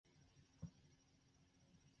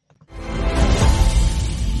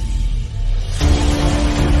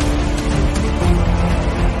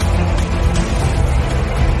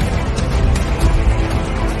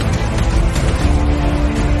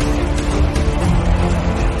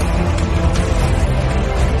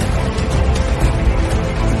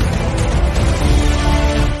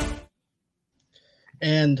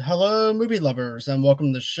And hello, movie lovers, and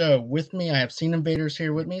welcome to the show. With me, I have Scene Invaders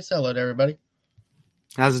here with me. So hello to everybody.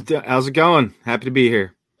 How's it going? Happy to be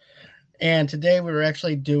here. And today we were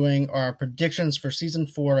actually doing our predictions for season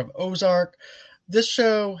 4 of Ozark. This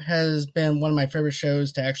show has been one of my favorite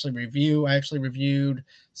shows to actually review. I actually reviewed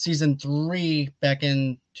season 3 back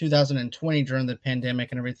in 2020 during the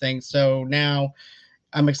pandemic and everything. So now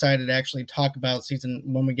I'm excited to actually talk about season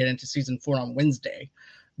when we get into season 4 on Wednesday.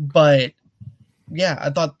 But yeah, I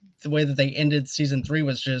thought the way that they ended season 3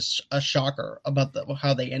 was just a shocker about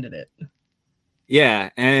how they ended it. Yeah,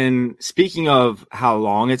 and speaking of how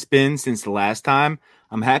long it's been since the last time,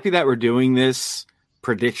 I'm happy that we're doing this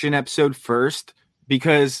prediction episode first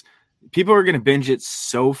because people are going to binge it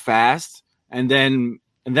so fast, and then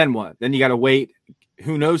what? Then you got to wait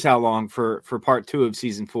who knows how long for part 2 of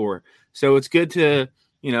season 4. So it's good to,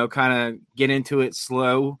 kind of get into it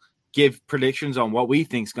slow, give predictions on what we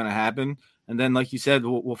think is going to happen, and then like you said,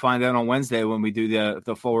 we'll find out on Wednesday when we do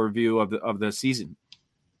the full review of the season.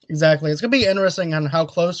 Exactly. It's going to be interesting on how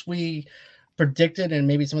close we predicted and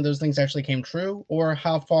maybe some of those things actually came true, or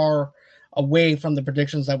how far away from the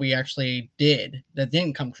predictions that we actually did that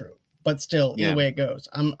didn't come true. But still, either Yeah. way it goes,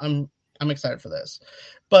 I'm excited for this.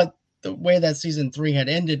 But the way that season 3 had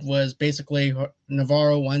ended was basically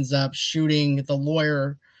Navarro ends up shooting the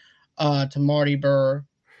lawyer to Marty Burr,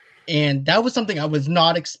 and that was something I was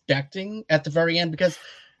not expecting at the very end, because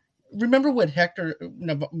remember what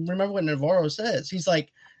Navarro says. He's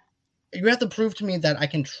like, you have to prove to me that I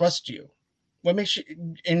can trust you. What makes you,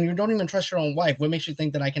 and you don't even trust your own wife, what makes you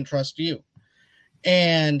think that I can trust you?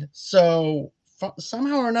 And so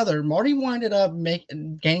somehow or another, Marty winded up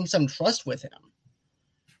gaining some trust with him.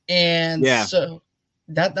 And Yeah. so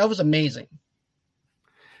that was amazing.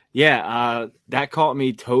 Yeah, that caught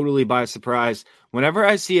me totally by surprise. Whenever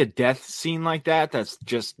I see a death scene like that, that's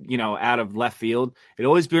just, out of left field, it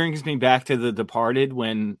always brings me back to The Departed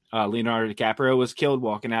when Leonardo DiCaprio was killed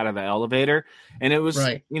walking out of an elevator. And it was,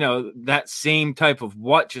 Right. That same type of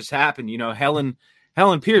what just happened.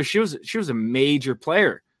 Helen Pierce, she was a major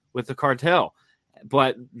player with the cartel,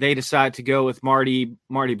 but they decided to go with Marty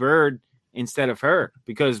Byrde instead of her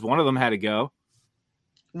because one of them had to go.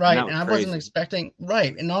 Right, And and I wasn't crazy. expecting.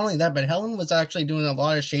 Right, and not only that, but Helen was actually doing a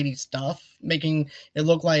lot of shady stuff, making it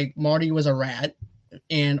look like Marty was a rat,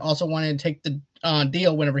 and also wanted to take the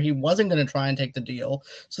deal whenever he wasn't going to try and take the deal.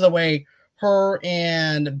 So the way her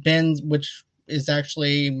and Ben, which is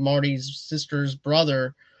actually Marty's sister's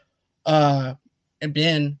brother, and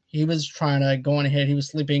Ben, he was trying to go on ahead. He was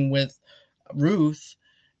sleeping with Ruth,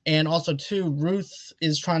 and also too, Ruth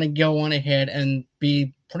is trying to go on ahead and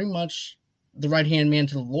be pretty much the right hand man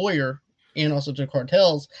to the lawyer and also to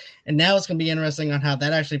cartels. And now it's going to be interesting on how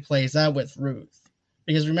that actually plays out with Ruth,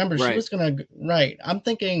 because remember, she Right. was going to, right. I'm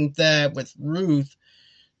thinking that with Ruth,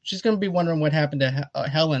 she's going to be wondering what happened to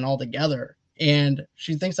Helen altogether. And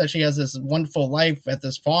she thinks that she has this wonderful life at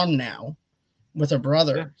this farm now with her Yeah.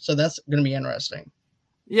 brother. So that's going to be interesting.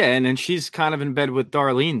 Yeah, and then she's kind of in bed with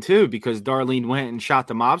Darlene too, because Darlene went and shot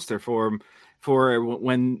the mobster for her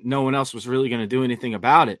when no one else was really going to do anything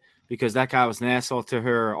about it, because that guy was an asshole to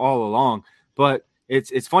her all along. But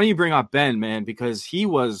it's funny you bring up Ben, man, because he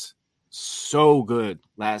was so good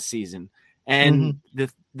last season. And Mm-hmm.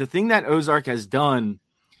 the thing that Ozark has done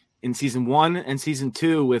in season 1 and season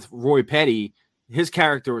 2 with Roy Petty, his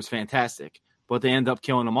character was fantastic, but they end up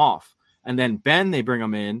killing him off. And then Ben, they bring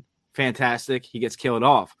him in, fantastic, he gets killed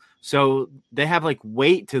off. So they have like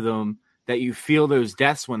weight to them that you feel those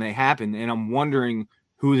deaths when they happen. And I'm wondering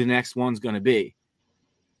who the next one's going to be.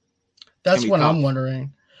 It's going That's to be what I'm tough.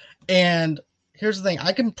 wondering. And here's the thing,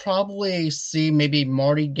 I can probably see maybe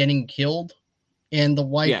Marty getting killed and the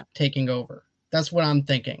wife Yeah. taking over. That's what I'm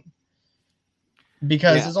thinking.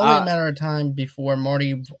 Because Yeah. it's only a matter of time before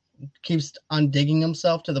Marty keeps undigging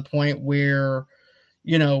himself to the point where,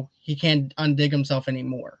 he can't undig himself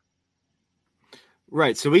anymore.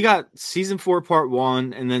 Right. So we got season 4, part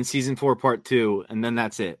 1, and then season 4, part 2, and then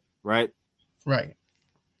that's it. Right. Right.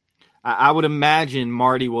 I would imagine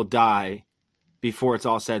Marty will die before it's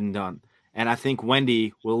all said and done. And I think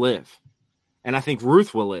Wendy will live. And I think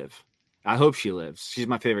Ruth will live. I hope she lives. She's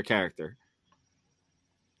my favorite character.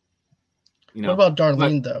 What about But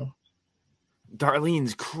Darlene, though?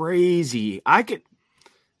 Darlene's crazy. I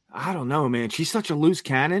don't know, man. She's such a loose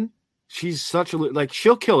cannon. She's such a, like,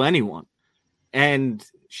 she'll kill anyone. And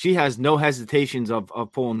she has no hesitations of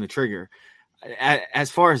pulling the trigger. As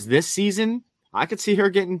far as this season, I could see her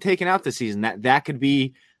getting taken out this season. That could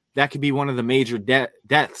be one of the major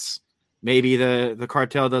deaths. Maybe the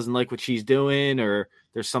cartel doesn't like what she's doing, or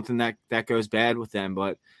there's something that goes bad with them.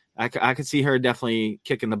 But I could see her definitely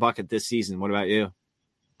kicking the bucket this season. What about you?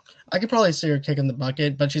 I could probably see her kicking the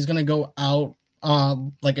bucket, but she's gonna go out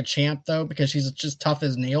like a champ though, because she's just tough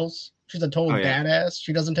as nails. She's a total Oh yeah, badass.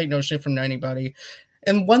 She doesn't take no shit from anybody.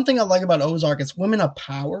 And one thing I like about Ozark is women of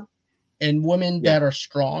power and women yeah. that are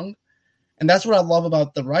strong. And that's what I love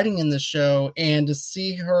about the writing in this show. And to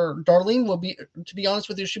see her, Darlene will be, to be honest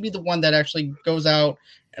with you, she'll be the one that actually goes out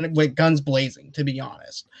and with guns blazing, to be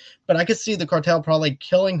honest. But I could see the cartel probably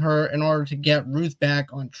killing her in order to get Ruth back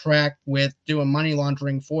on track with doing money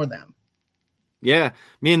laundering for them. Yeah,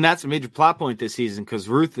 I mean that's a major plot point this season because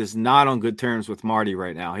Ruth is not on good terms with Marty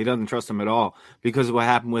right now. He doesn't trust him at all because of what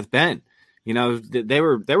happened with Ben. You know, they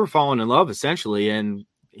were falling in love essentially, and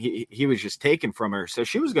he was just taken from her. So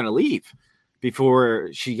she was going to leave before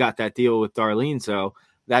she got that deal with Darlene. So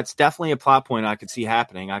that's definitely a plot point I could see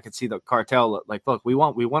happening. I could see the cartel like, look, we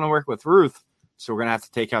want to work with Ruth, so we're going to have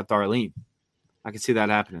to take out Darlene. I could see that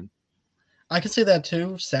happening. I can see that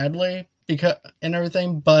too, sadly, because and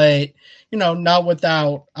everything, but not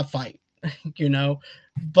without a fight, you know.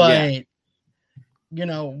 Yeah. But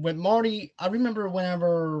with Marty, I remember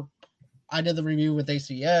whenever I did the review with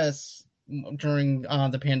ACS during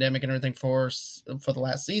the pandemic and everything for the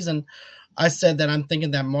last season, I said that I'm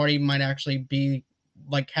thinking that Marty might actually be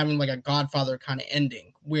like having like a Godfather kind of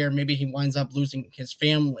ending, where maybe he winds up losing his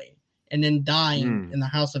family and then dying in the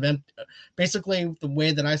house of empty. Basically, the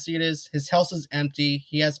way that I see it is his house is empty.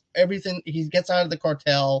 He has everything. He gets out of the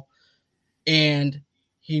cartel, and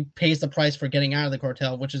he pays the price for getting out of the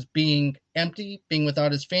cartel, which is being empty, being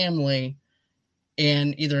without his family,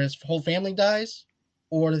 and either his whole family dies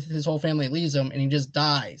or his whole family leaves him and he just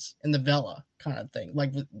dies in the villa kind of thing,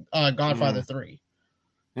 like with Godfather 3.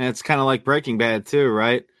 And it's kind of like Breaking Bad too,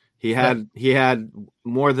 right? He Right. had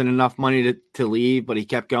more than enough money to leave, but he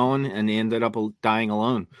kept going and he ended up dying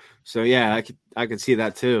alone. So yeah, I could see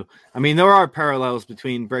that too. I mean, there are parallels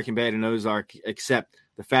between Breaking Bad and Ozark, except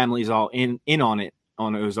the family's all in on it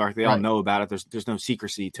on Ozark. They all know about it. There's no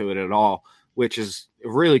secrecy to it at all, which is a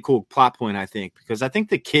really cool plot point, I think, because I think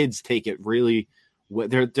the kids take it really.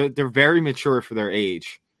 They're very mature for their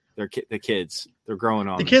age. The kids, they're growing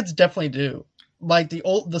on. The kids definitely do. Like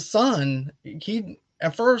the son, he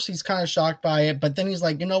at first he's kind of shocked by it, but then he's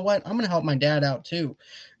like, you know what? I'm gonna help my dad out too.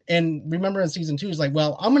 And remember in season 2, he's like,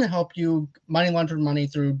 well, I'm gonna help you money launder money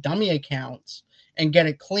through dummy accounts and get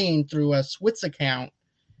it clean through a Switz account.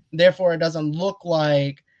 Therefore, it doesn't look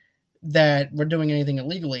like that we're doing anything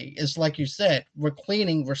illegally. It's like you said, we're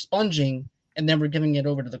cleaning, we're sponging, and then we're giving it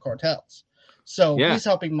over to the cartels. So he's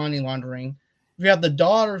helping money laundering. We have the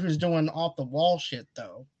daughter who's doing off the wall shit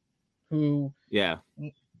though, who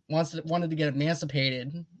wanted to get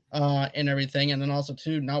emancipated and everything, and then also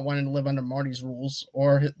too not wanting to live under Marty's rules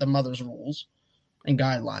or the mother's rules and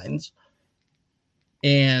guidelines.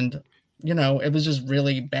 And it was just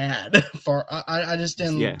really bad for I just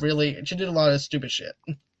didn't really. She did a lot of stupid shit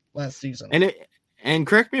last season. And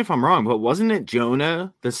correct me if I'm wrong, but wasn't it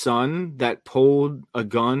Jonah, the son, that pulled a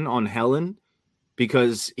gun on Helen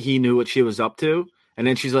because he knew what she was up to? And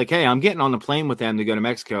then she's like, hey, I'm getting on the plane with them to go to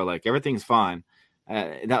Mexico. Like, everything's fine.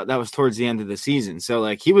 That was towards the end of the season. So,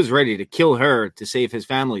 like, he was ready to kill her to save his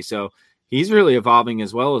family. So he's really evolving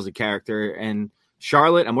as well as a character. And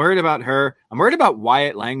Charlotte, I'm worried about her. I'm worried about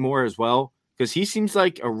Wyatt Langmore as well, because he seems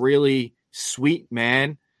like a really sweet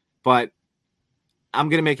man. But I'm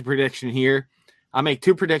going to make a prediction here. I'll make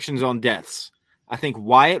 2 predictions on deaths. I think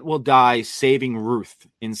Wyatt will die saving Ruth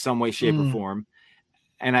in some way, shape, or form.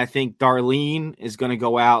 And I think Darlene is going to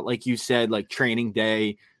go out, like you said, like Training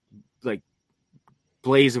Day, like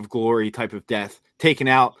blaze of glory type of death, taking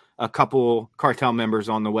out a couple cartel members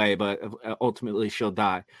on the way, but ultimately she'll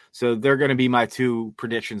die. So they're going to be my 2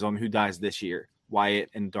 predictions on who dies this year,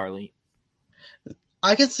 Wyatt and Darlene.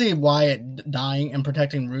 I could see Wyatt dying and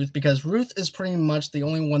protecting Ruth, because Ruth is pretty much the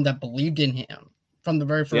only one that believed in him from the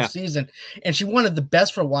very first season. And she wanted the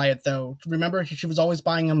best for Wyatt, though. Remember, she was always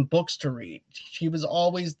buying him books to read. She was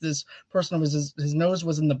always this person who was his nose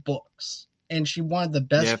was in the books, and she wanted the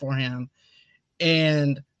best for him.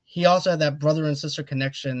 And he also had that brother and sister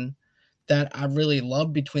connection that I really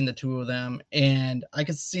loved between the two of them. And I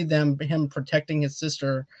could see him protecting his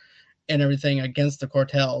sister and everything against the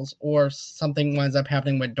cartels, or something winds up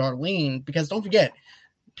happening with Darlene, because don't forget,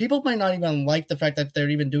 people might not even like the fact that they're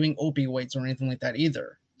even doing opioids or anything like that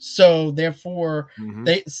either. So therefore,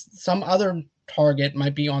 some other target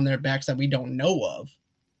might be on their backs that we don't know of.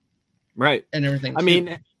 Right. And everything. I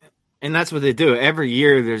mean, and that's what they do. Every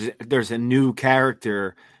year there's a new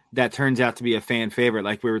character that turns out to be a fan favorite,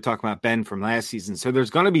 like we were talking about Ben from last season. So there's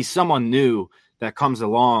going to be someone new that comes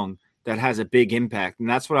along that has a big impact. And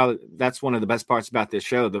that's one of the best parts about this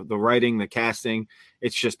show. The writing, the casting,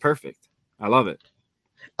 it's just perfect. I love it.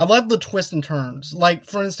 I love the twists and turns. Like,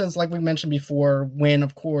 for instance, like we mentioned before, when,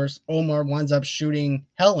 of course, Omar winds up shooting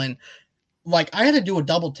Helen, like, I had to do a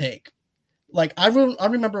double take. Like, I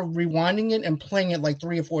remember rewinding it and playing it like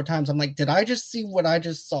 3 or 4 times. I'm like, did I just see what I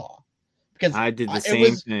just saw? Because I did the it same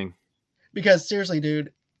was, thing. because seriously,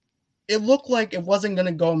 dude, it looked like it wasn't going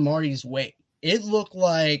to go Marty's way. It looked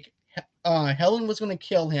like Helen was going to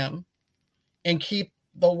kill him and keep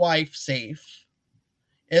the wife safe.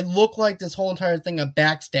 It looked like this whole entire thing of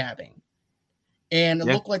backstabbing. And it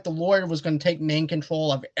Yeah. looked like the lawyer was going to take main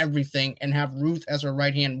control of everything and have Ruth as her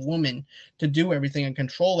right-hand woman to do everything and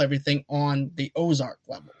control everything on the Ozark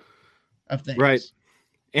level of things. Right.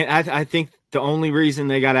 And I think the only reason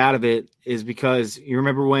they got out of it is because you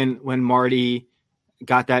remember when Marty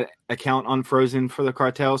got that account unfrozen for the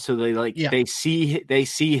cartel, so they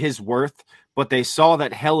see his worth, but they saw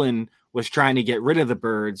that Helen was trying to get rid of the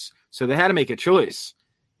birds, so they had to make a choice.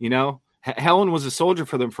 You know, Helen was a soldier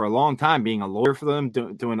for them for a long time, being a lawyer for them,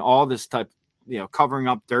 doing all this type, covering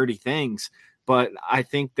up dirty things. But I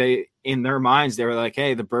think they, in their minds, they were like,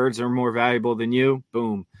 "Hey, the birds are more valuable than you."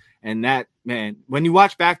 Boom. And that, man, when you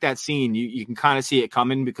watch back that scene, you can kind of see it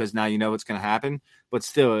coming because now you know what's going to happen. But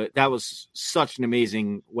still, that was such an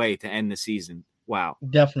amazing way to end the season. Wow.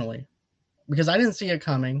 Definitely. Because I didn't see it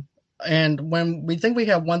coming. And when we think we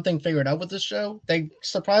have one thing figured out with this show, they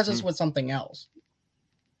surprise us with something else.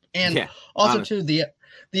 And also, honestly. too, the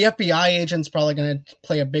FBI agent's probably going to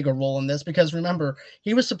play a bigger role in this because remember,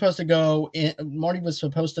 he was supposed to go in, Marty was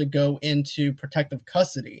supposed to go into protective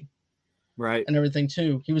custody. Right. And everything,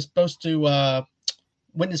 too. He was supposed to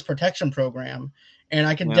witness protection program. And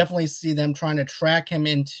I can definitely see them trying to track him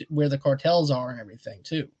into where the cartels are and everything,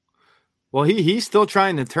 too. Well, he's still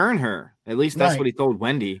trying to turn her. At least that's what he told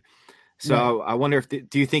Wendy. So I wonder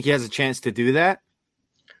do you think he has a chance to do that?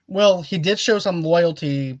 Well, he did show some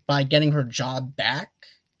loyalty by getting her job back.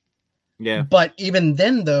 Yeah. But even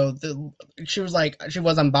then, though, she was like, she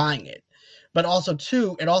wasn't buying it. But also,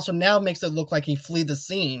 too, it also now makes it look like he fled the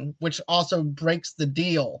scene, which also breaks the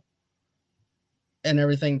deal and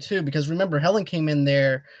everything, too. Because remember, Helen came in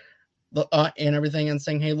there and everything and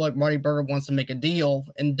saying, hey, look, Marty Berger wants to make a deal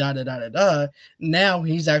and da-da-da-da-da. Now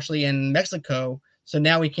he's actually in Mexico, so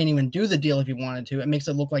now he can't even do the deal if he wanted to. It makes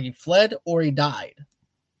it look like he fled or he died.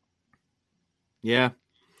 Yeah.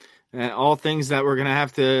 All things that we're going to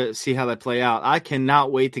have to see how that play out. I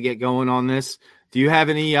cannot wait to get going on this. Do you have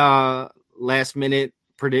any last minute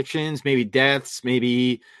predictions, maybe deaths,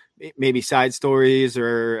 maybe side stories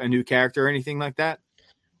or a new character or anything like that?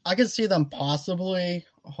 I can see them possibly.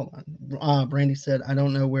 Hold on. Brandy said, I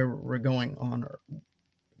don't know where we're going on.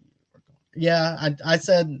 Yeah, I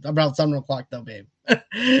said about 7 o'clock though, babe.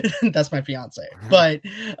 That's my fiance. But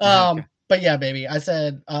Okay. but yeah, baby. I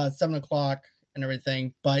said 7 o'clock and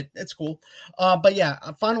everything, but it's cool. But yeah,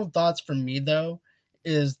 final thoughts from me though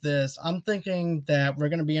is this. I'm thinking that we're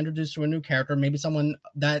gonna be introduced to a new character, maybe someone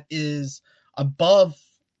that is above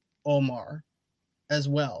Omar as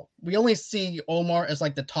well. We only see Omar as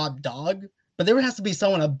like the top dog, but there has to be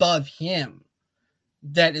someone above him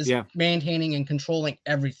that is maintaining and controlling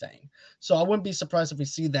everything. So I wouldn't be surprised if we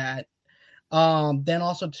see that. Then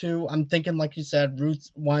also too, I'm thinking like you said, Ruth's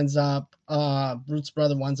brother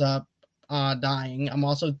winds up dying. I'm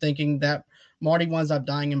also thinking that Marty winds up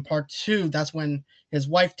dying in part 2. That's when his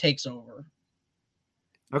wife takes over.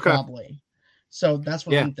 Okay. Probably. So that's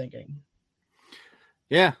what I'm thinking.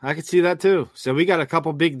 Yeah, I could see that too. So we got a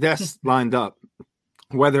couple big deaths lined up,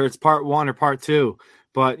 whether it's part 1 or part 2.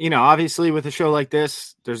 But, obviously with a show like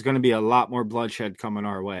this, there's going to be a lot more bloodshed coming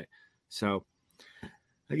our way. So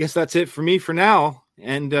I guess that's it for me for now.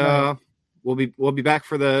 And we'll be back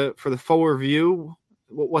for the full review.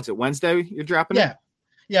 What's it, Wednesday you're dropping it?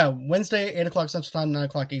 Yeah, Wednesday, 8 o'clock Central Time, 9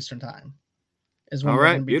 o'clock Eastern Time is when we're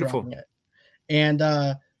going to be dropping it. And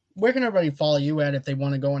where can everybody follow you at if they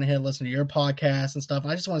want to go on ahead and listen to your podcast and stuff?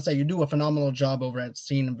 I just want to say you do a phenomenal job over at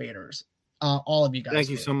Scene Invaders. All of you guys. Thank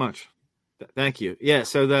you so much. Thank you. Yeah,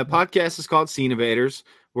 so the podcast is called Scene Invaders.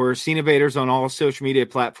 We're Scene Invaders on all social media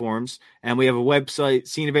platforms, and we have a website,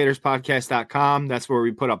 sceneinvaderspodcast.com. That's where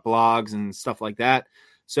we put up blogs and stuff like that.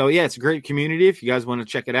 So, yeah, it's a great community. If you guys want to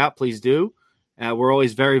check it out, please do. We're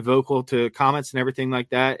always very vocal to comments and everything like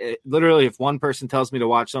that. Literally, if one person tells me to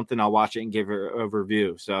watch something, I'll watch it and give her a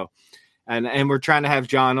review. So, and we're trying to have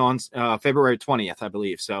John on February 20th, I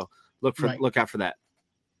believe. So look out for that.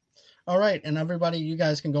 All right, and everybody, you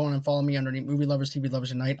guys can go on and follow me underneath Movie Lovers TV Lovers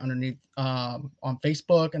Unite underneath on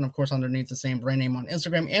Facebook, and of course underneath the same brand name on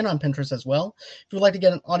Instagram and on Pinterest as well. If you'd like to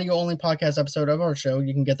get an audio only podcast episode of our show,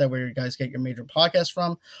 you can get that where you guys get your major podcasts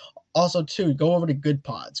from. Also, too, go over to Good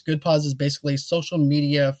Pods. Good Pods is basically social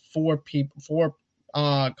media for people for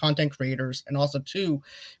content creators. And also too,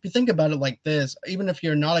 if you think about it like this, even if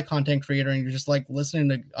you're not a content creator and you're just like listening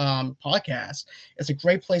to podcasts, it's a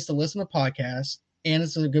great place to listen to podcasts. And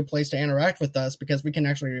it's a good place to interact with us because we can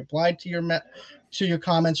actually reply to your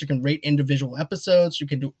comments. You can rate individual episodes. You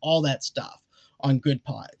can do all that stuff on Good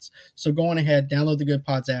Pods. So go on ahead, download the Good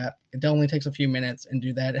Pods app. It only takes a few minutes and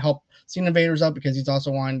do that. Help Scene Invaders out because he's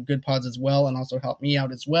also on Good Pods as well, and also help me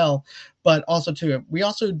out as well. But also too, we're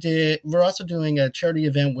also doing a charity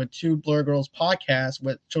event with Two Blur Girls podcast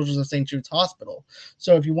with Children's of St. Jude's Hospital.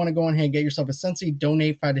 So if you want to go ahead and get yourself a Sensi,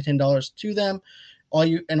 donate $5 to $10 to them. All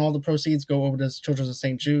the proceeds go over to Children's of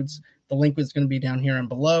St. Jude's. The link is going to be down here and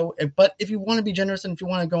below. But if you want to be generous and if you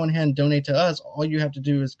want to go ahead and donate to us, all you have to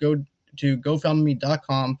do is go to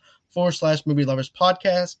GoFundMe.com/Movie Lovers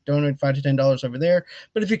Podcast. Donate $5 to $10 over there.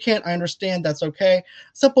 But if you can't, I understand. That's okay.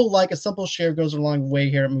 A simple share goes a long way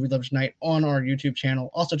here at Movie Lovers Night on our YouTube channel.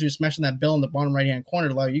 Also, to smashing that bell in the bottom right-hand corner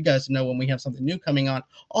to allow you guys to know when we have something new coming on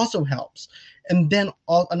also helps. And then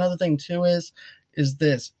another thing too is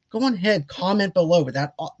this. Go on ahead, comment below.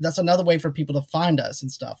 That's another way for people to find us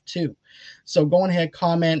and stuff too. So go on ahead,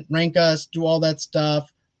 comment, rank us, do all that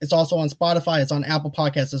stuff. It's also on Spotify. It's on Apple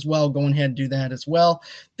Podcasts as well. Go ahead and do that as well.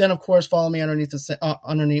 Then, of course, follow me underneath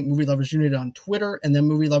Movie Lovers Unit on Twitter and then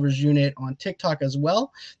Movie Lovers Unit on TikTok as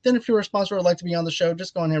well. Then if you're a sponsor or would like to be on the show,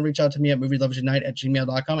 just go ahead and reach out to me at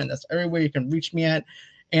movieloversunite@gmail.com. And that's everywhere you can reach me at.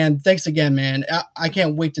 And thanks again, man. I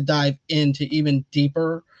can't wait to dive into even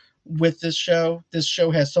deeper with this show. This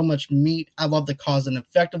show has so much meat. I love the cause and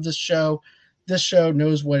effect of this show. This show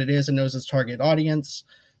knows what it is and knows its target audience.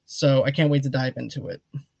 So I can't wait to dive into it.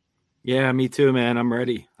 Yeah, me too, man. I'm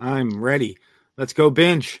ready. Let's go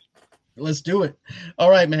binge. Let's do it. All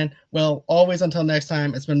right, man. Well, always until next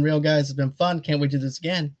time, it's been real, guys. It's been fun. Can't wait to do this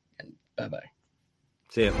again. And bye-bye.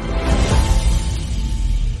 See ya.